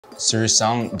So your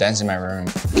song Dance in My Room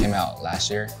came out last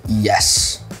year?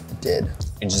 Yes, it did.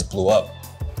 It just blew up.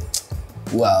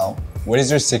 Well, what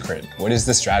is your secret? What is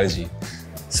the strategy?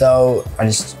 So I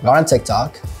just got on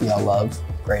TikTok, we all love,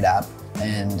 great app,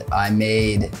 and I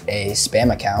made a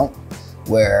spam account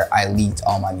where I leaked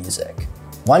all my music.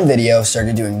 One video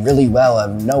started doing really well out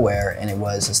of nowhere, and it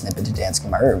was a snippet to Dancing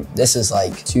in My Room. This is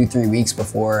like 2-3 weeks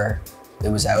before it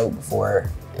was out, before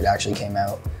it actually came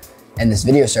out. And this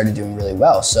video started doing really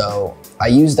well. So I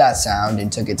used that sound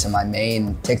and took it to my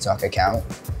main TikTok account.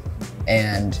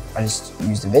 And I just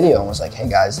used the video and was like, hey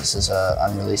guys, this is an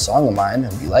unreleased song of mine.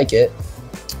 Hope you like it.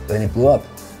 And it blew up.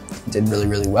 It did really,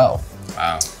 really well.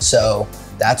 Wow. So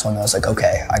that's when I was like,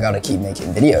 okay, I gotta keep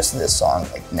making videos to this song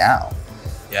like now.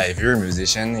 Yeah, if you're a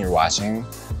musician, you're watching,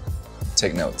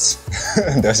 take notes.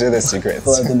 Those are the secrets.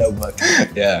 Pull out the notebook.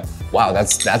 Yeah. Wow,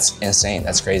 that's insane.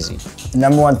 That's crazy. The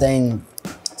number one thing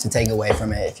to take away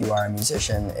from it if you are a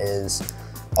musician is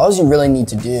all you really need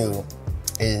to do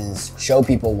is show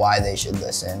people why they should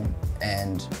listen,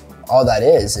 and all that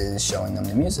is showing them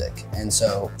the music. And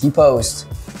so if you post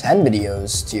 10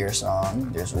 videos to your song,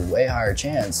 there's a way higher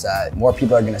chance that more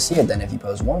people are gonna see it than if you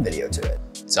post one video to it.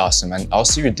 It's awesome. And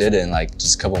also you did it in like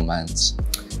just a couple months.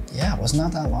 Yeah, it was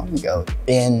not that long ago.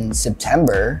 In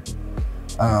September,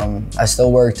 I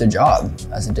still worked a job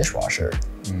as a dishwasher.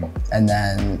 And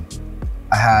then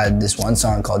I had this one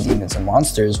song called Demons and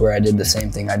Monsters where I did the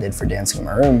same thing I did for Dancing in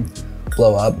My Room,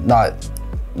 blow up, not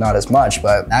as much,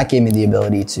 but that gave me the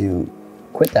ability to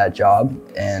quit that job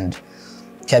and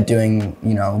kept doing,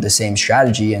 you know, the same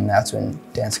strategy, and that's when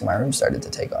Dancing in My Room started to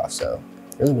take off. So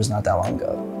it really was not that long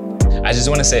ago. I just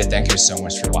want to say thank you so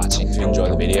much for watching. If you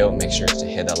enjoyed the video, make sure to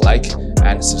hit that like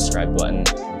and subscribe button.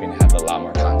 We're going to have a lot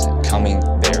more content coming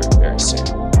very, very soon.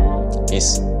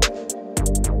 Peace.